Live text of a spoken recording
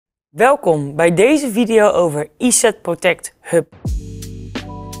Welkom bij deze video over ESET Protect Hub.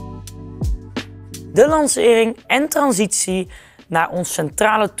 De lancering en transitie naar ons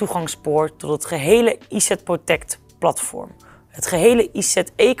centrale toegangspoort tot het gehele ESET Protect platform. Het gehele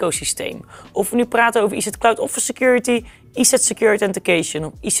ESET ecosysteem. Of we nu praten over ESET Cloud Office Security, ESET Security Authentication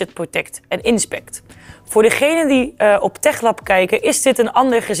of ESET Protect en Inspect. Voor degenen die op TechLab kijken, is dit een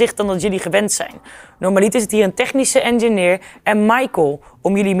ander gezicht dan dat jullie gewend zijn. Normaliter is het hier een technische engineer en Michael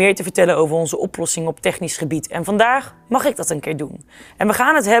om jullie meer te vertellen over onze oplossing op technisch gebied. En vandaag mag ik dat een keer doen. En we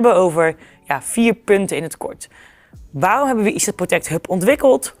gaan het hebben over 4 punten in het kort. Waarom hebben we ESET Protect Hub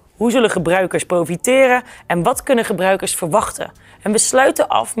ontwikkeld? Hoe zullen gebruikers profiteren? En wat kunnen gebruikers verwachten? En we sluiten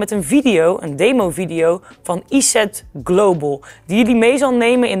af met een video, een demo-video van ESET Global, die jullie mee zal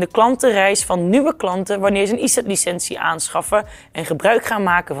nemen in de klantenreis van nieuwe klanten wanneer ze een ESET-licentie aanschaffen en gebruik gaan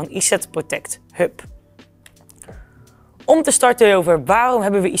maken van ESET Protect Hub. Om te starten over waarom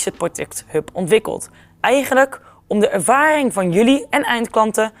hebben we ESET Protect Hub ontwikkeld? Eigenlijk om de ervaring van jullie en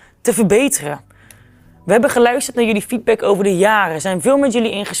eindklanten te verbeteren. We hebben geluisterd naar jullie feedback over de jaren, zijn veel met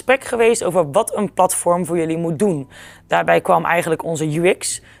jullie in gesprek geweest over wat een platform voor jullie moet doen. Daarbij kwam eigenlijk onze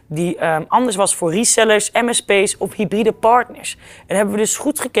UX, die anders was voor resellers, MSP's of hybride partners. En hebben we dus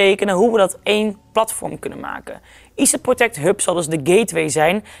goed gekeken naar hoe we dat één platform kunnen maken. ESET Protect Hub zal dus de gateway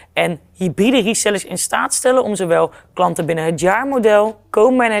zijn en hybride resellers in staat stellen om zowel klanten binnen het jaarmodel,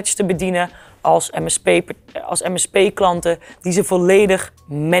 co-managed te bedienen als MSP-klanten die ze volledig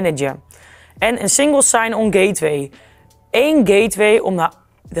managen. En een single sign-on gateway. Eén gateway om naar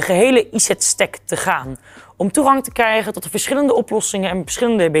de gehele ESET stack te gaan. Om toegang te krijgen tot de verschillende oplossingen en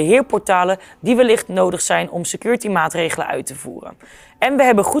verschillende beheerportalen die wellicht nodig zijn om security maatregelen uit te voeren. En we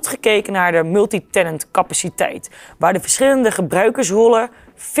hebben goed gekeken naar de multi-tenant capaciteit, waar de verschillende gebruikersrollen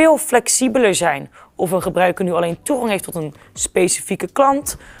veel flexibeler zijn. Of een gebruiker nu alleen toegang heeft tot een specifieke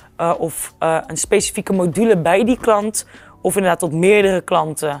klant of een specifieke module bij die klant of inderdaad tot meerdere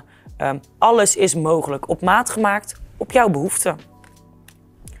klanten. Alles is mogelijk, op maat gemaakt, op jouw behoeften.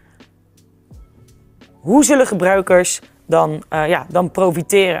 Hoe zullen gebruikers dan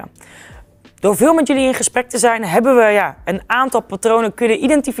profiteren? Door veel met jullie in gesprek te zijn, hebben we een aantal patronen kunnen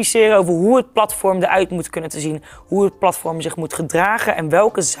identificeren over hoe het platform eruit moet kunnen te zien. Hoe het platform zich moet gedragen en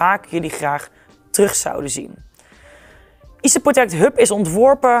welke zaken jullie graag terug zouden zien. ESET Protect Hub is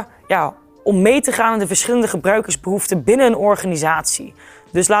ontworpen om mee te gaan in de verschillende gebruikersbehoeften binnen een organisatie.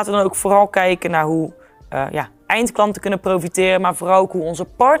 Dus laten we dan ook vooral kijken naar hoe eindklanten kunnen profiteren, maar vooral ook hoe onze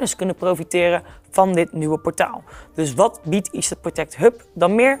partners kunnen profiteren van dit nieuwe portaal. Dus wat biedt ESET Protect Hub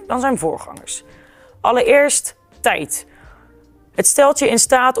dan meer dan zijn voorgangers? Allereerst tijd. Het stelt je in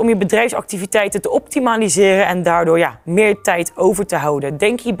staat om je bedrijfsactiviteiten te optimaliseren en daardoor meer tijd over te houden.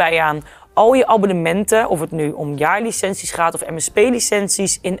 Denk hierbij aan al je abonnementen, of het nu om jaarlicenties gaat of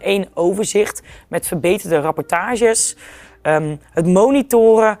MSP-licenties, in één overzicht met verbeterde rapportages. Het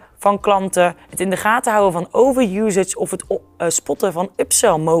monitoren van klanten, het in de gaten houden van overusage of het spotten van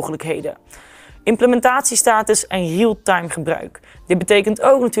upsell mogelijkheden. Implementatiestatus en real-time gebruik. Dit betekent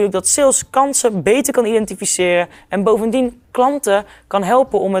ook natuurlijk dat sales kansen beter kan identificeren en bovendien klanten kan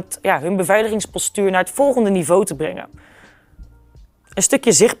helpen om hun beveiligingspostuur naar het volgende niveau te brengen. Een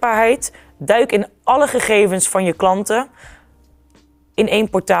stukje zichtbaarheid. Duik in alle gegevens van je klanten in één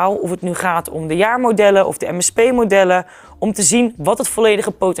portaal, of het nu gaat om de jaarmodellen of de MSP-modellen, om te zien wat het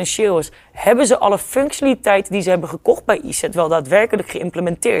volledige potentieel is. Hebben ze alle functionaliteit die ze hebben gekocht bij ESET wel daadwerkelijk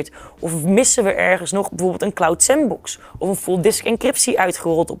geïmplementeerd? Of missen we ergens nog bijvoorbeeld een cloud sandbox of een full disk encryptie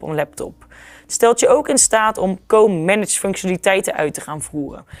uitgerold op een laptop? Het stelt je ook in staat om co-managed functionaliteiten uit te gaan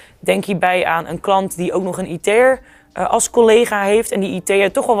voeren. Denk hierbij aan een klant die ook nog een IT'er als collega heeft en die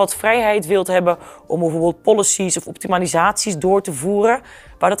IT'er toch wel wat vrijheid wilt hebben om bijvoorbeeld policies of optimalisaties door te voeren.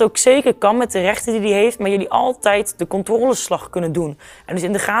 Waar dat ook zeker kan met de rechten die hij heeft, maar jullie altijd de controleslag kunnen doen. En dus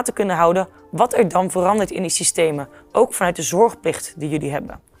in de gaten kunnen houden wat er dan verandert in die systemen. Ook vanuit de zorgplicht die jullie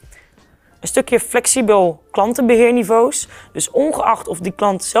hebben. Een stukje flexibel klantenbeheerniveaus. Dus ongeacht of die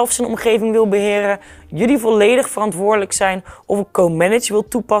klant zelf zijn omgeving wil beheren, jullie volledig verantwoordelijk zijn of een co-manage wil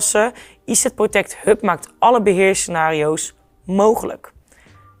toepassen. ESET Protect Hub maakt alle beheerscenario's mogelijk.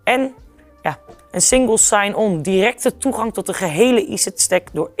 En een single sign-on, directe toegang tot de gehele ESET stack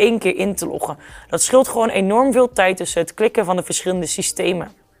door 1 keer in te loggen. Dat scheelt gewoon enorm veel tijd tussen het klikken van de verschillende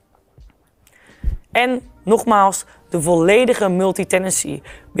systemen. En nogmaals, de volledige multi-tenancy.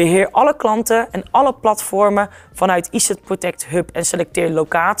 Beheer alle klanten en alle platformen vanuit ESET Protect Hub en selecteer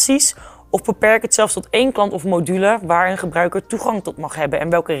locaties. Of beperk het zelfs tot 1 klant of module waar een gebruiker toegang tot mag hebben en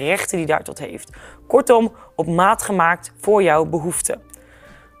welke rechten die daartot heeft. Kortom, op maat gemaakt voor jouw behoeften.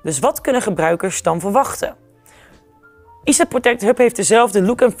 Dus wat kunnen gebruikers dan verwachten? ESET Protect Hub heeft dezelfde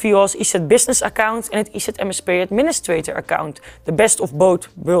look en feel als ESET Business Account en het ESET MSP Administrator Account. De best of both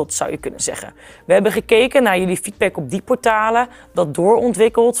worlds zou je kunnen zeggen. We hebben gekeken naar jullie feedback op die portalen, dat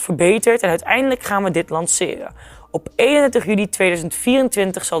doorontwikkeld, verbeterd en uiteindelijk gaan we dit lanceren. Op 31 juli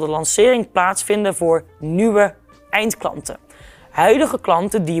 2024 zal de lancering plaatsvinden voor nieuwe eindklanten. Huidige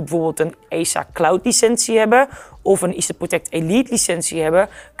klanten die bijvoorbeeld een ESA Cloud licentie hebben of een ESET Protect Elite licentie hebben,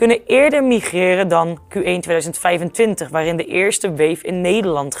 kunnen eerder migreren dan Q1 2025, waarin de eerste wave in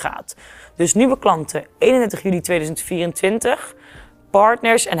Nederland gaat. Dus nieuwe klanten 31 juli 2024.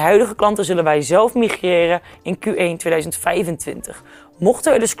 Partners en huidige klanten zullen wij zelf migreren in Q1 2025.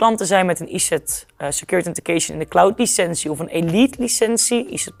 Mochten er dus klanten zijn met een ESET Security Authentication in de Cloud licentie of een Elite licentie,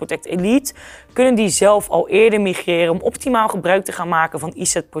 ESET Protect Elite, kunnen die zelf al eerder migreren om optimaal gebruik te gaan maken van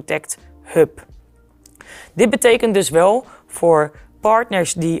ESET Protect Hub. Dit betekent dus wel voor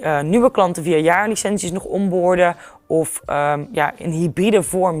partners die nieuwe klanten via jaarlicenties nog onboarden of in hybride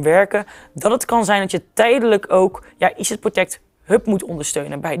vorm werken, dat het kan zijn dat je tijdelijk ook ESET Protect Hub moet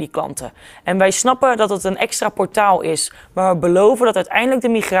ondersteunen bij die klanten. En wij snappen dat het een extra portaal is, maar we beloven dat uiteindelijk de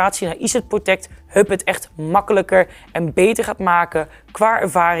migratie naar ESET Protect Hub het echt makkelijker en beter gaat maken qua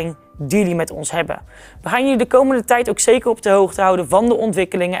ervaring die jullie met ons hebben. We gaan jullie de komende tijd ook zeker op de hoogte houden van de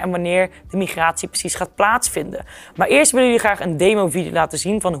ontwikkelingen en wanneer de migratie precies gaat plaatsvinden. Maar eerst willen jullie graag een demo-video laten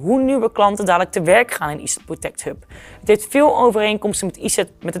zien van hoe nieuwe klanten dadelijk te werk gaan in ESET Protect Hub. Het heeft veel overeenkomsten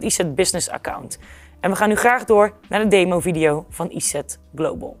met het ESET Business Account. En we gaan nu graag door naar de demo-video van ESET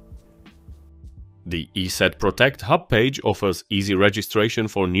Global. The ESET Protect Hub page offers easy registration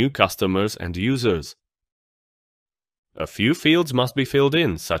for new customers and users. A few fields must be filled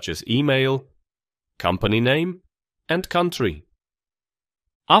in, such as email, company name, and country.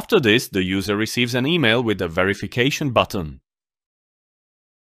 After this, the user receives an email with a verification button.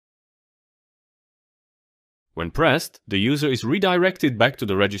 When pressed, the user is redirected back to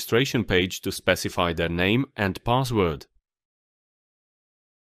the registration page to specify their name and password.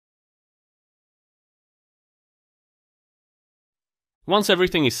 Once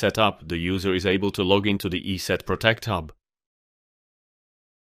everything is set up, the user is able to log into the ESET Protect Hub.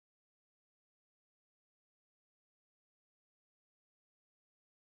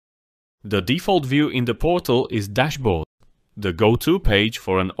 The default view in the portal is Dashboard, the go-to page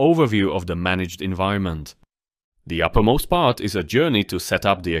for an overview of the managed environment. The uppermost part is a journey to set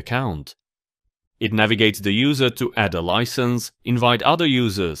up the account. It navigates the user to add a license, invite other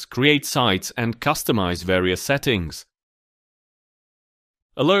users, create sites, and customize various settings.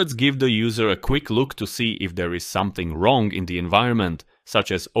 Alerts give the user a quick look to see if there is something wrong in the environment,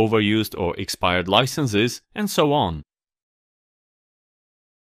 such as overused or expired licenses, and so on.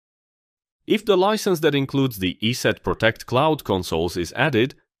 If the license that includes the ESET Protect Cloud consoles is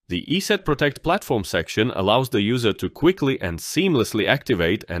added, the ESET Protect Platform section allows the user to quickly and seamlessly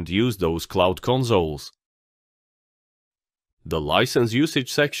activate and use those cloud consoles. The License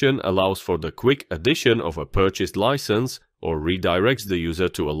Usage section allows for the quick addition of a purchased license or redirects the user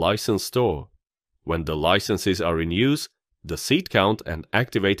to a license store. When the licenses are in use, the seat count and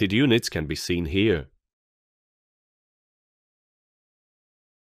activated units can be seen here.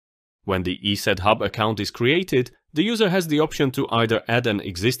 When the ESET Hub account is created, the user has the option to either add an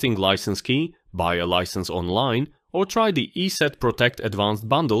existing license key, buy a license online, or try the ESET Protect Advanced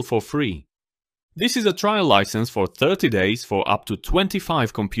Bundle for free. This is a trial license for 30 days for up to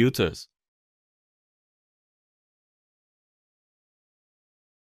 25 computers.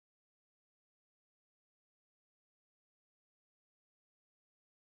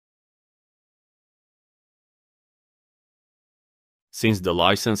 Since the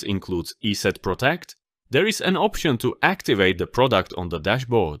license includes ESET Protect, there is an option to activate the product on the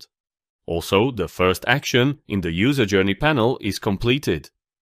dashboard. Also, the first action in the user journey panel is completed.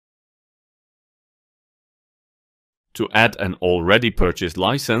 To add an already purchased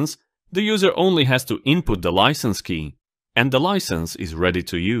license, the user only has to input the license key, and the license is ready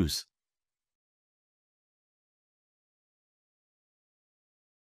to use.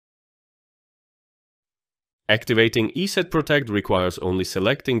 Activating ESET Protect requires only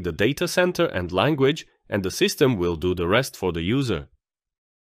selecting the data center and language, and the system will do the rest for the user.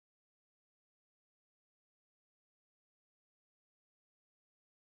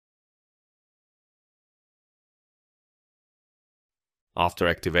 After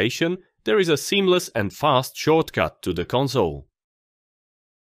activation, there is a seamless and fast shortcut to the console.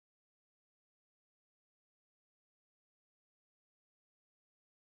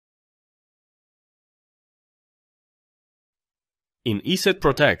 In ESET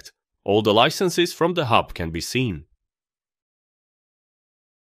Protect, all the licenses from the hub can be seen.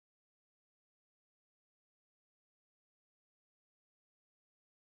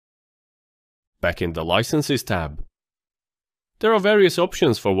 back in the Licenses tab. There are various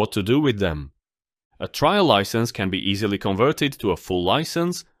options for what to do with them. A trial license can be easily converted to a full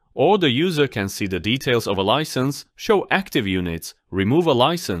license, or the user can see the details of a license, show active units, remove a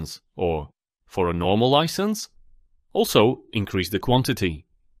license, or, for a normal license, also increase the quantity.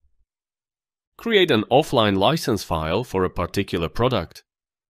 Create an offline license file for a particular product.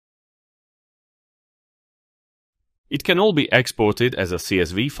 It can all be exported as a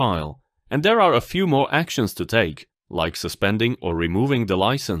CSV file, and there are a few more actions to take, like suspending or removing the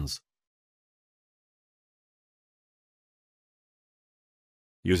license.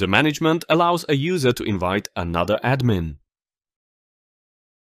 User management allows a user to invite another admin.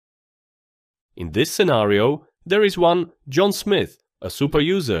 In this scenario, there is one John Smith, a super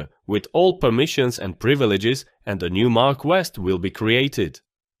user, with all permissions and privileges, and a new Mark West will be created.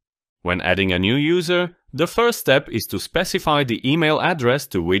 When adding a new user, the first step is to specify the email address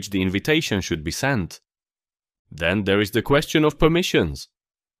to which the invitation should be sent. Then there is the question of permissions.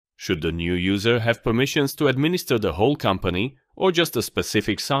 Should the new user have permissions to administer the whole company or just a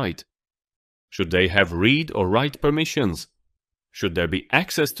specific site? Should they have read or write permissions? Should there be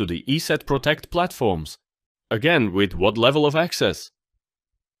access to the ESET Protect platforms? Again, with what level of access?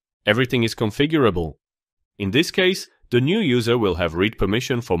 Everything is configurable. In this case, the new user will have read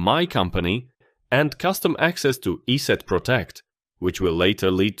permission for my company and custom access to ESET Protect, which will later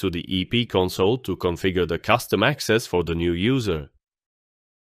lead to the EP console to configure the custom access for the new user.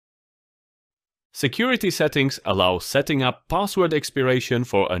 Security settings allow setting up password expiration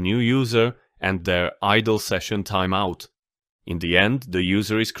for a new user and their idle session timeout. In the end, the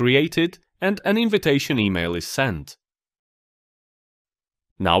user is created and an invitation email is sent.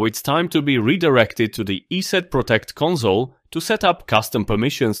 Now it's time to be redirected to the ESET Protect console to set up custom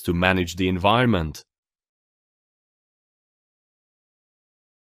permissions to manage the environment.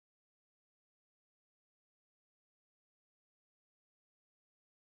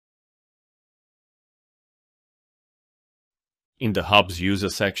 In the Hub's user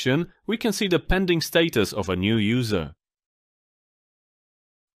section, we can see the pending status of a new user.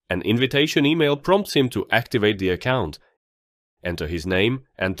 An invitation email prompts him to activate the account, enter his name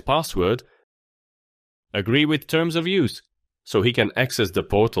and password, agree with terms of use, so he can access the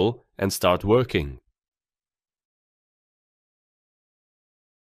portal and start working.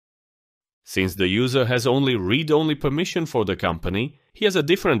 Since the user has only read-only permission for the company, he has a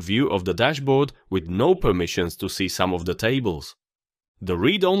different view of the dashboard with no permissions to see some of the tables. The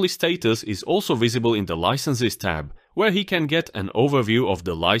read-only status is also visible in the Licenses tab, where he can get an overview of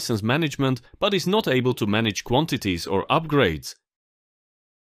the license management but is not able to manage quantities or upgrades.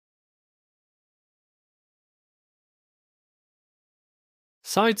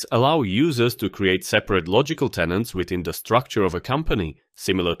 Sites allow users to create separate logical tenants within the structure of a company,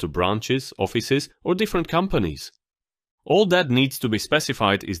 similar to branches, offices, or different companies. All that needs to be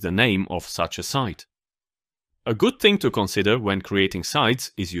specified is the name of such a site. A good thing to consider when creating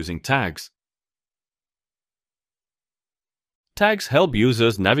sites is using tags. Tags help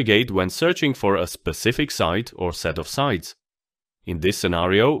users navigate when searching for a specific site or set of sites. In this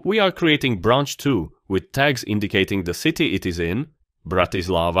scenario, we are creating branch 2 with tags indicating the city it is in,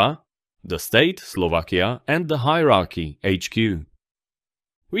 Bratislava, the state, Slovakia, and the hierarchy, HQ.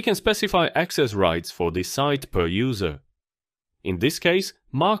 We can specify access rights for this site per user. In this case,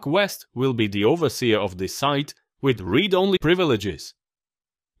 Mark West will be the overseer of this site with read-only privileges.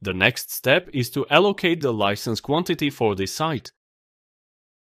 The next step is to allocate the license quantity for this site.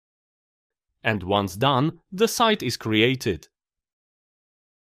 And once done, the site is created.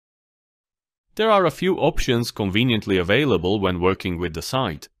 There are a few options conveniently available when working with the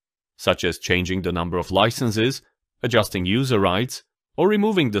site, such as changing the number of licenses, adjusting user rights, or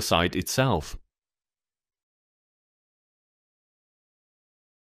removing the site itself.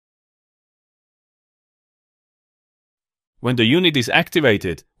 When the unit is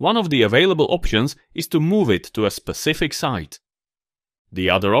activated, one of the available options is to move it to a specific site.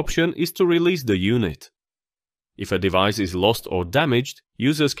 The other option is to release the unit. If a device is lost or damaged,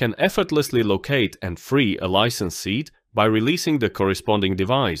 users can effortlessly locate and free a license seat by releasing the corresponding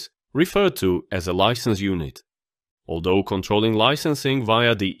device, referred to as a license unit. Although controlling licensing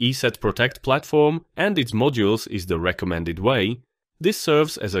via the ESET Protect platform and its modules is the recommended way, this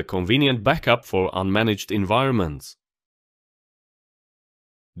serves as a convenient backup for unmanaged environments.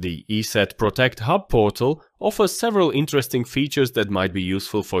 The ESET Protect Hub portal offers several interesting features that might be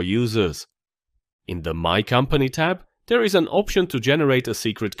useful for users. In the My Company tab, there is an option to generate a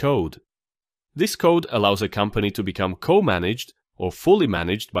secret code. This code allows a company to become co-managed or fully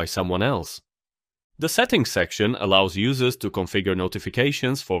managed by someone else. The Settings section allows users to configure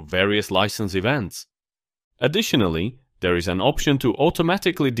notifications for various license events. Additionally, there is an option to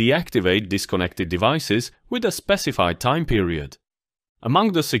automatically deactivate disconnected devices with a specified time period.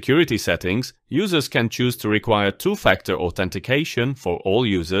 Among the security settings, users can choose to require two-factor authentication for all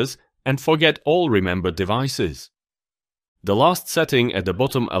users and forget all remembered devices. The last setting at the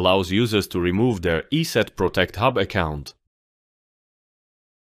bottom allows users to remove their ESET Protect Hub account.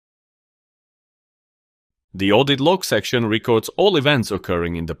 The Audit Log section records all events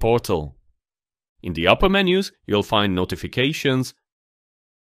occurring in the portal. In the upper menus, you'll find notifications,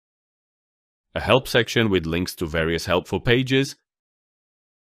 a help section with links to various helpful pages,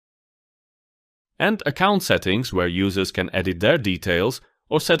 and account settings where users can edit their details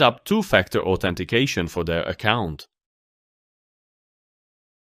or set up two-factor authentication for their account.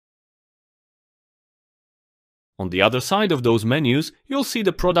 On the other side of those menus, you'll see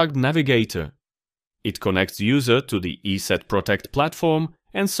the Product Navigator. It connects user to the ESET Protect platform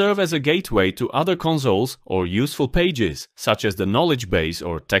and serves as a gateway to other consoles or useful pages, such as the knowledge base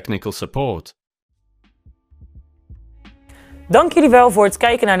or technical support. Dank jullie wel voor het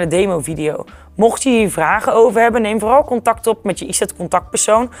kijken naar de demo-video. Mocht je hier vragen over hebben, neem vooral contact op met je ESET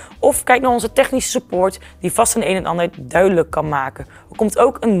contactpersoon of kijk naar onze technische support die vast een en ander duidelijk kan maken. Er komt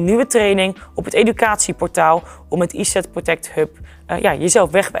ook een nieuwe training op het educatieportaal om het ESET Protect Hub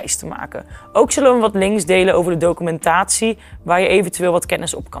jezelf wegwijs te maken. Ook zullen we wat links delen over de documentatie waar je eventueel wat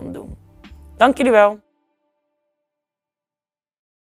kennis op kan doen. Dank jullie wel!